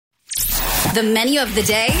The menu of the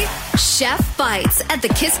day, Chef Bites at the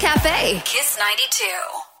Kiss Cafe. Kiss 92.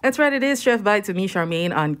 That's right, it is Chef Bites with me,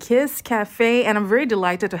 Charmaine, on Kiss Cafe, and I'm very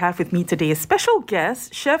delighted to have with me today a special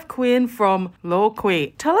guest, Chef Quỳnh from Lo Quay.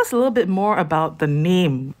 Tell us a little bit more about the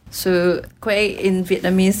name. So, Quay in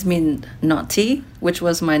Vietnamese means naughty, which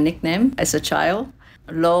was my nickname as a child.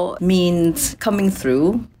 Lo means coming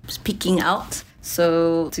through, speaking out.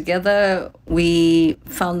 So together we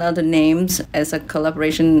found out the names as a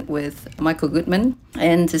collaboration with Michael Goodman,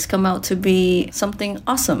 and it's come out to be something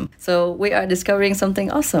awesome. So we are discovering something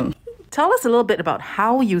awesome. Tell us a little bit about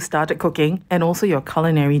how you started cooking and also your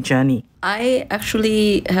culinary journey. I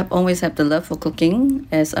actually have always had the love for cooking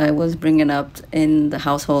as I was bringing up in the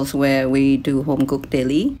households where we do home cook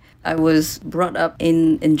daily. I was brought up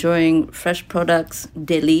in enjoying fresh products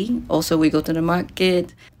daily. Also, we go to the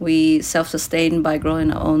market. We self-sustain by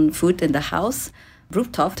growing our own food in the house,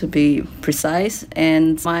 rooftop to be precise.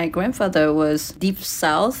 And my grandfather was deep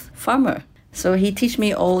south farmer. So he teach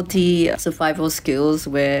me all the survival skills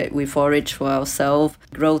where we forage for ourselves,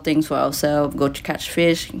 grow things for ourselves, go to catch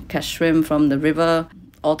fish, catch shrimp from the river,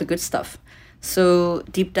 all the good stuff. So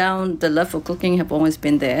deep down, the love for cooking have always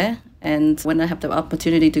been there. And when I have the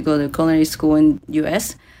opportunity to go to culinary school in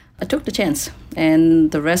US, I took the chance.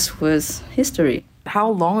 And the rest was history. How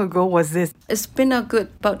long ago was this? It's been a good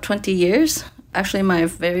about 20 years. Actually, my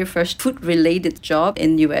very first food-related job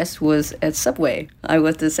in US was at Subway. I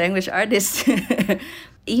was the sandwich artist.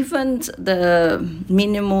 Even the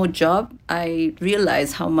minimal job, I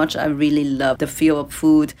realized how much I really love the feel of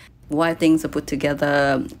food, why things are put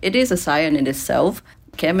together. It is a science in itself.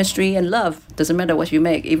 Chemistry and love. Doesn't matter what you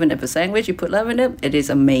make. Even if a sandwich, you put love in it, it is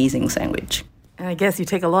amazing sandwich. And I guess you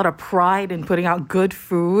take a lot of pride in putting out good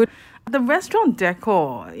food. The restaurant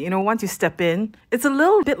decor, once you step in, it's a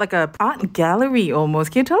little bit like an art gallery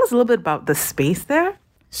almost. Can you tell us a little bit about the space there?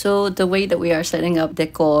 So the way that we are setting up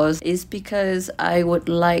decors is because I would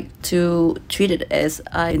like to treat it as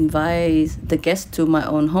I invite the guests to my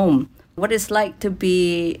own home. What it's like to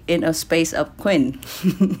be in a space of Quỳnh.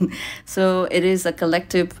 So it is a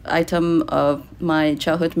collective item of my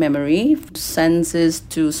childhood memory, senses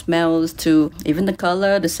to smells to even the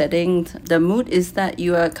color, the setting. The mood is that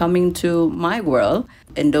you are coming to my world.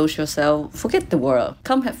 Indulge yourself, forget the world.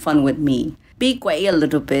 Come have fun with me. Be Quay a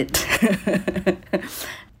little bit.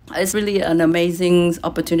 It's really an amazing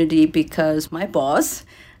opportunity because my boss,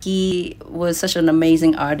 he was such an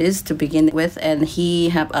amazing artist to begin with, and he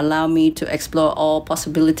have allowed me to explore all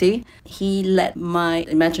possibility. He let my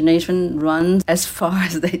imagination run as far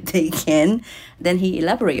as they can. Then he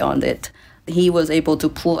elaborate on it. He was able to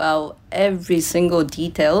pull out every single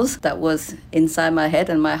details that was inside my head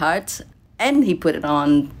and my heart, and he put it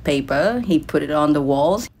on paper. He put it on the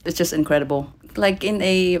walls. It's just incredible. Like in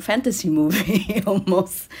a fantasy movie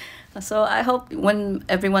almost. So I hope when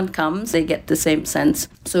everyone comes, they get the same sense.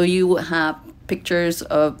 So you have pictures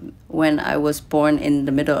of when I was born in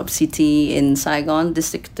the middle of city in Saigon,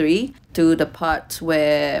 District 3, to the part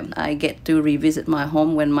where I get to revisit my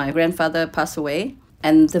home when my grandfather passed away,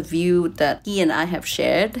 and the view that he and I have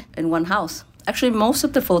shared in one house. Actually, most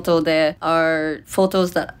of the photos there are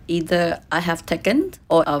photos that either I have taken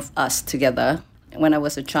or of us together. When I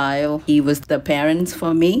was a child, he was the parent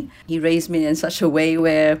for me. He raised me in such a way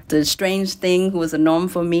where the strange thing was a norm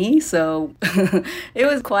for me. So it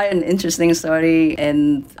was quite an interesting story.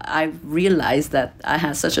 And I realized that I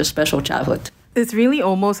had such a special childhood. It's really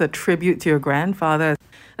almost a tribute to your grandfather.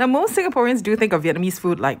 Now, most Singaporeans do think of Vietnamese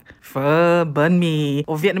food like pho, banh mi,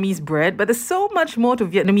 or Vietnamese bread, but there's so much more to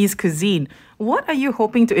Vietnamese cuisine. What are you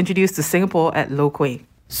hoping to introduce to Singapore at Lo Quay?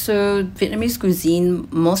 So Vietnamese cuisine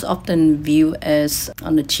most often viewed as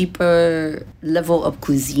on the cheaper level of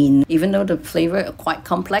cuisine. Even though the flavor are quite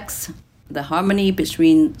complex, the harmony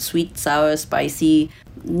between sweet, sour, spicy,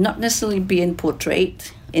 not necessarily being portrayed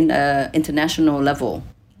in an international level.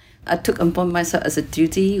 I took upon myself as a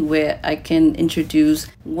duty where I can introduce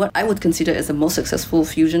what I would consider as the most successful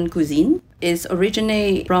fusion cuisine. It's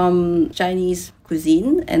originate from Chinese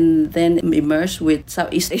cuisine and then immersed with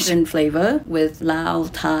Southeast Asian flavor with Lao,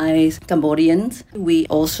 Thai, Cambodians. We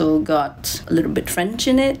also got a little bit French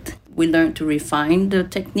in it. We learned to refine the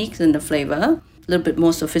techniques and the flavor, a little bit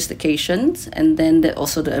more sophistications, and then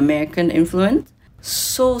also the American influence.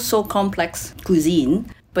 So complex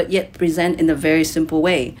cuisine, but yet present in a very simple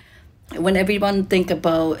way. When everyone think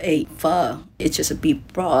about a pho, it's just a beef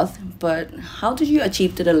broth, but how do you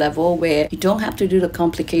achieve to the level where you don't have to do the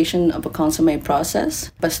complication of a consommé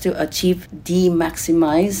process, but still achieve the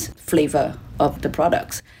maximized flavor of the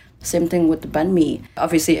products? Same thing with the banh mi.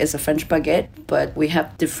 Obviously, it's a French baguette, but we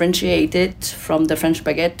have differentiated from the French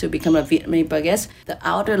baguette to become a Vietnamese baguette. The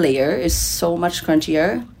outer layer is so much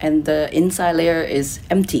crunchier, and the inside layer is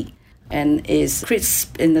empty and is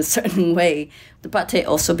crisp in a certain way. The pate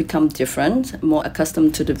also become different, more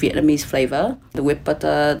accustomed to the Vietnamese flavor. The whipped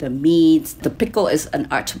butter, the meat, the pickle is an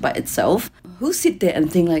art by itself. Who sit there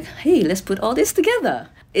and think like, hey, let's put all this together?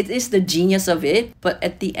 It is the genius of it, but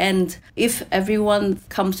at the end, if everyone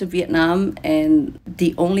comes to Vietnam and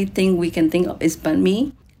the only thing we can think of is banh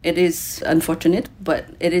mi, it is unfortunate, but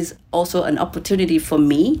it is also an opportunity for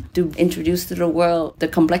me to introduce to the world the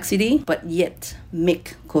complexity, but yet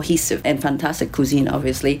make cohesive and fantastic cuisine,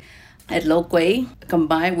 obviously. At Lo Quay,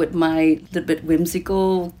 combined with my little bit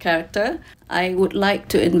whimsical character, I would like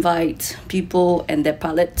to invite people and their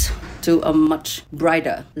palate to a much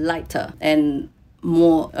brighter, lighter, and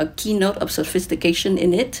more a keynote of sophistication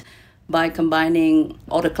in it by combining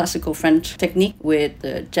all the classical French technique with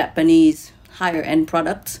the Japanese higher end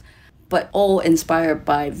products, but all inspired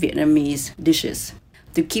by Vietnamese dishes.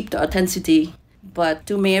 To keep the authenticity, but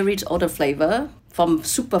to marry all the flavor from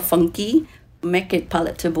super funky, make it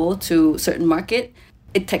palatable to certain market,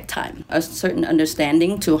 it takes time, a certain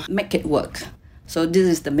understanding to make it work. So this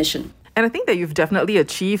is the mission. And I think that you've definitely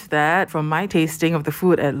achieved that. From my tasting of the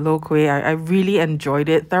food at Lo Quay, I really enjoyed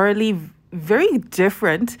it. Thoroughly, very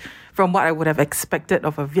different from what I would have expected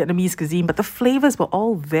of a Vietnamese cuisine, but the flavors were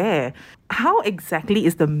all there. How exactly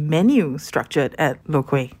is the menu structured at Lo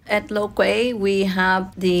Quay? At Lo Quay, we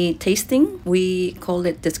have the tasting. We call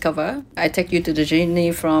it Discover. I take you to the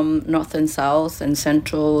journey from north and south and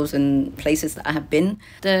centrals and places that I have been.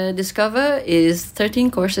 The Discover is 13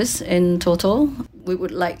 courses in total. We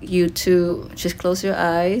would like you to just close your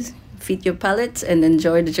eyes, feed your palate, and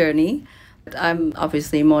enjoy the journey. I'm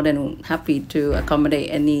obviously more than happy to accommodate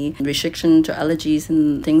any restriction to allergies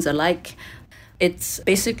and things alike. It's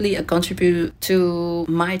basically a contribute to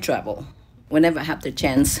my travel. Whenever I have the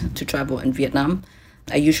chance to travel in Vietnam,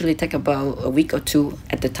 I usually take about a week or two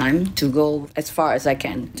at the time to go as far as I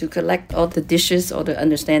can to collect all the dishes, all the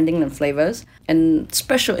understanding and flavors, and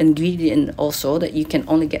special ingredient also that you can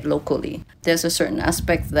only get locally. There's a certain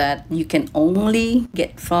aspect that you can only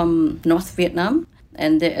get from North Vietnam,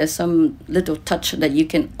 and there is some little touch that you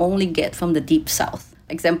can only get from the deep south.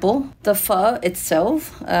 Example, the pho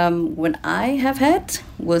itself, when I have had,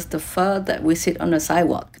 was the pho that we sit on a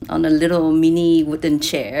sidewalk, on a little mini wooden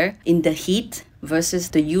chair in the heat, versus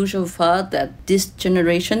the usual pho that this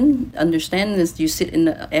generation understand is you sit in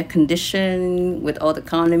the air condition with all the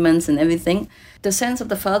condiments and everything. The sense of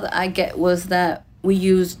the pho that I get was that we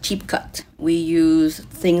use cheap cut. We use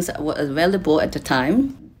things that were available at the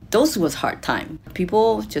time. Those was hard time.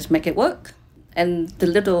 People just make it work. And the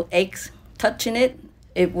little eggs touch in it,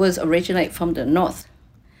 it was originated from the north.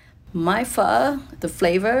 My pho, the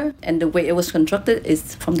flavor and the way it was constructed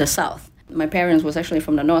is from the south. My parents was actually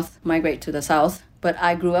from the north, migrate to the south. But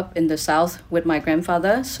I grew up in the south with my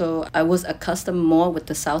grandfather, so I was accustomed more with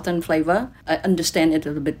the southern flavor. I understand it a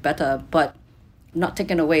little bit better, but not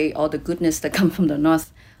taking away all the goodness that come from the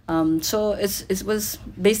north. So it was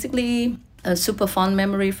basically a super fond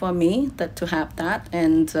memory for me that to have that.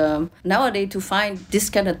 And nowadays to find this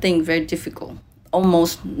kind of thing very difficult,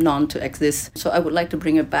 almost none to exist. So I would like to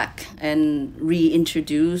bring it back and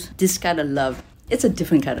reintroduce this kind of love. It's a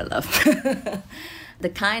different kind of love. The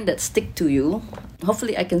kind that stick to you.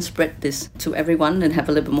 Hopefully I can spread this to everyone and have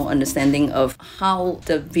a little bit more understanding of how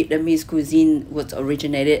the Vietnamese cuisine was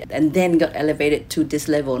originated and then got elevated to this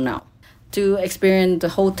level now. To experience the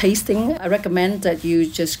whole tasting, I recommend that you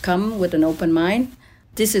just come with an open mind.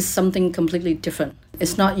 This is something completely different.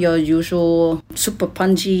 It's not your usual super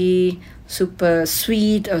punchy, super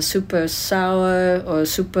sweet or super sour or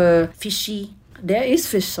super fishy. There is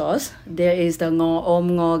fish sauce. There is the ngò om,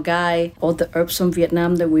 ngò gai, all the herbs from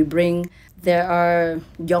Vietnam that we bring. There are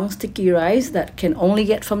young sticky rice that can only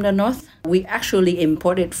get from the north. We actually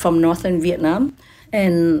import it from northern Vietnam.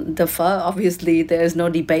 And the pho, obviously, there is no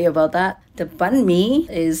debate about that. The banh mi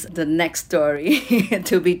is the next story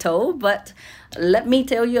to be told, but let me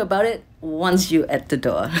tell you about it once you're at the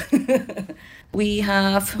door. We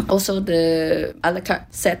have also the a la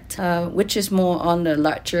carte set, which is more on the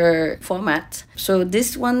larger format. So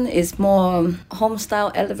this one is more home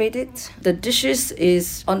style elevated. The dishes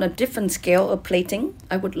is on a different scale of plating.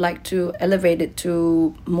 I would like to elevate it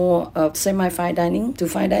to more of semi-fine dining to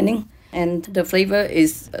fine dining. And the flavor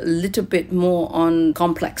is a little bit more on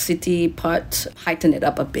complexity part, heighten it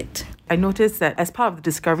up a bit. I noticed that as part of the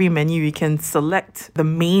discovery menu, you can select the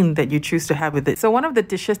main that you choose to have with it. So one of the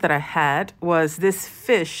dishes that I had was this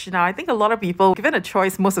fish. Now, I think a lot of people, given a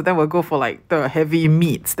choice, most of them will go for like the heavy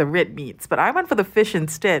meats, the red meats. But I went for the fish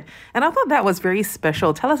instead. And I thought that was very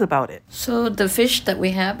special. Tell us about it. So the fish that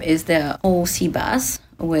we have is the whole sea bass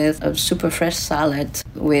with a super fresh salad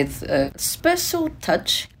with a special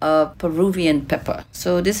touch of Peruvian pepper.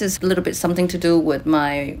 So this is a little bit something to do with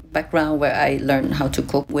my background where I learned how to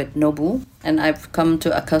cook with Nobu. And I've come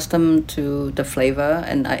to accustom to the flavor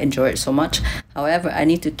and I enjoy it so much. However, I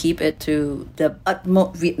need to keep it to the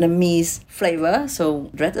utmost Vietnamese flavor. So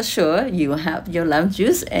rest assured, you have your lime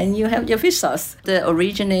juice and you have your fish sauce. The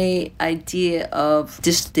original idea of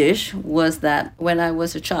this dish was that when I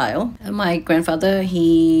was a child, my grandfather,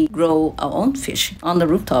 he grew our own fish on the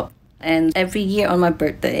rooftop. And every year on my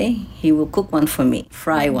birthday, he will cook one for me,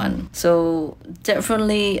 fry one. So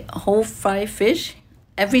definitely whole fried fish.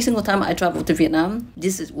 Every single time I travel to Vietnam,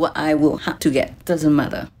 this is what I will have to get. Doesn't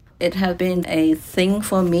matter. It has been a thing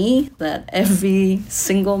for me that every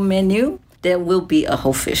single menu, there will be a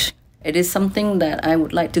whole fish. It is something that I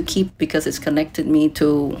would like to keep because it's connected me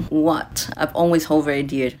to what I've always held very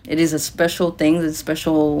dear. It is a special thing, it's a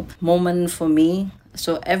special moment for me.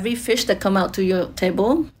 So every fish that come out to your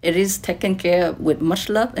table, it is taken care of with much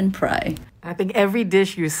love and pride. I think every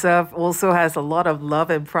dish you serve also has a lot of love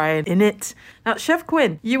and pride in it. Now, Chef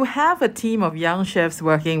Quỳnh, you have a team of young chefs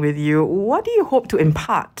working with you. What do you hope to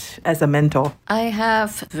impart as a mentor? I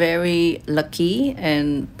have very lucky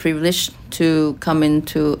and privileged to come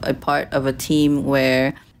into a part of a team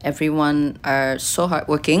where everyone are so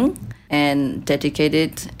hardworking and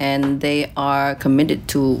dedicated and they are committed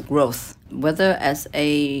to growth. Whether as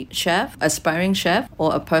a chef, aspiring chef,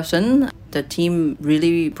 or a person, the team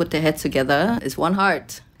really put their heads together. It's one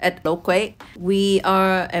heart. At Lo Quay, we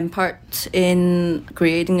are in part in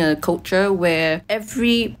creating a culture where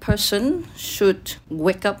every person should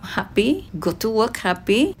wake up happy, go to work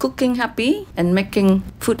happy, cooking happy, and making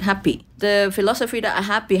food happy. The philosophy that I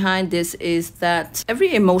have behind this is that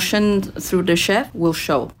every emotion through the chef will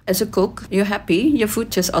show. As a cook, you're happy, your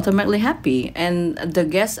food just automatically happy. And the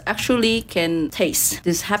guests actually can taste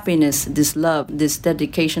this happiness, this love, this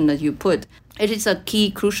dedication that you put. It is a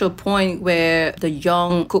key, crucial point where the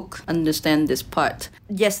young cook understand this part.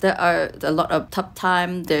 Yes, there are a lot of tough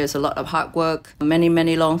time. There's a lot of hard work, many,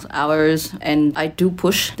 many long hours. And I do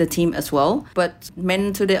push the team as well. But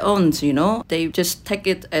men to their own, they just take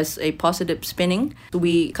it as a positive spinning.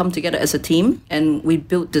 We come together as a team and we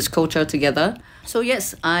build this culture together. So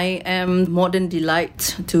yes, I am more than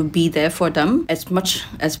delighted to be there for them as much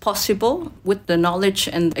as possible with the knowledge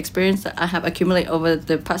and experience that I have accumulated over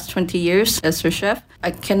the past 20 years as a chef.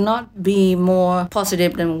 I cannot be more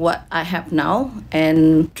positive than what I have now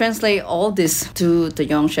and translate all this to the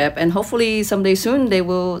young chef. And hopefully someday soon they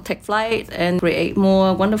will take flight and create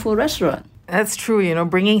more wonderful restaurants. That's true,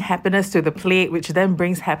 bringing happiness to the plate, which then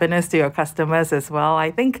brings happiness to your customers as well.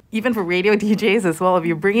 I think even for radio DJs as well, if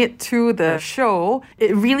you bring it to the show,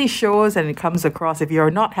 it really shows and it comes across. If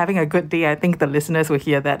you're not having a good day, I think the listeners will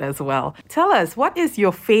hear that as well. Tell us, what is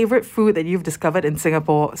your favorite food that you've discovered in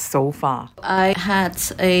Singapore so far? I had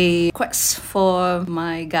a quest for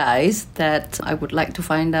my guys that I would like to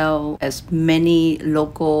find out as many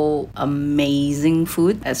local amazing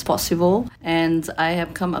food as possible. And I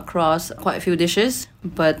have come across quite a few dishes,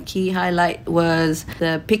 but key highlight was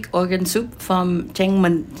the pig organ soup from Cheng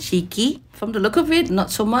Men Chiki. From the look of it, not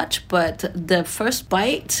so much, but the first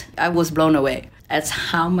bite, I was blown away at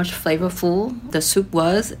how much flavorful the soup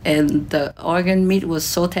was, and the organ meat was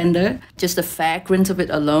so tender. Just the fragrance of it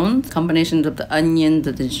alone, combination of the onion,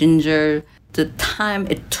 the ginger, the time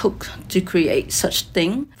it took to create such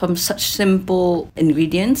thing from such simple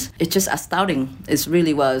ingredients, it's just astounding. It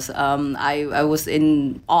really was. I was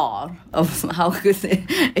in awe of how good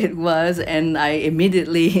it was, and I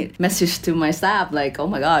immediately messaged to my staff like, oh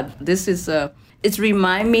my God, this is it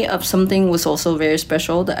reminded me of something was also very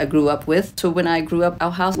special that I grew up with. So when I grew up,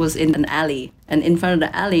 our house was in an alley, and in front of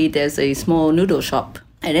the alley there's a small noodle shop.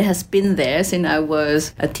 And it has been there since I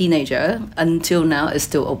was a teenager until now. It's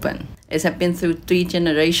still open. It has been through 3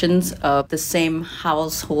 generations of the same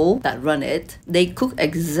household that run it. They cook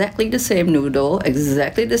exactly the same noodle,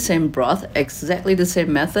 exactly the same broth, exactly the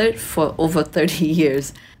same method for over 30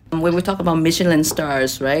 years. When we talk about Michelin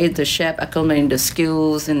stars, right, the chef accumulating the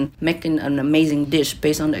skills and making an amazing dish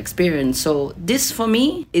based on the experience. So this for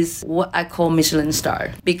me is what I call Michelin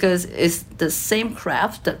star, because it's the same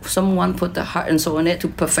craft that someone put the heart and soul in it to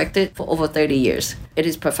perfect it for over 30 years. It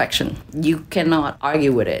is perfection. You cannot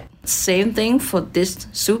argue with it. Same thing for this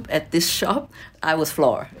soup at this shop. I was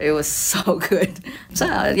floored. It was so good. So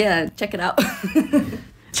yeah, check it out.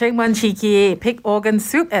 Cheng Man Chiki pig organ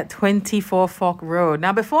soup at 24 Fork Road.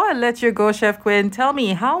 Now, before I let you go, Chef Quỳnh, tell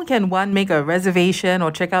me, how can one make a reservation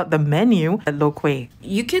or check out the menu at Lo Kueh?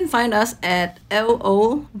 You can find us at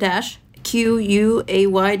lo-quay.com.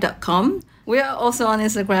 We are also on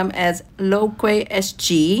Instagram as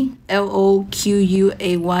LoQuaySG, LoQuaysG.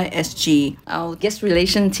 Our guest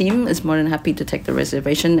relation team is more than happy to take the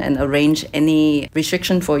reservation and arrange any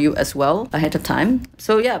restriction for you as well ahead of time.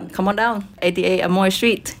 So yeah, come on down, 88 Amoy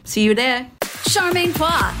Street. See you there. Charmaine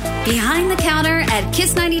Kwa, behind the counter at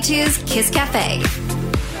Kiss 92's Kiss Cafe.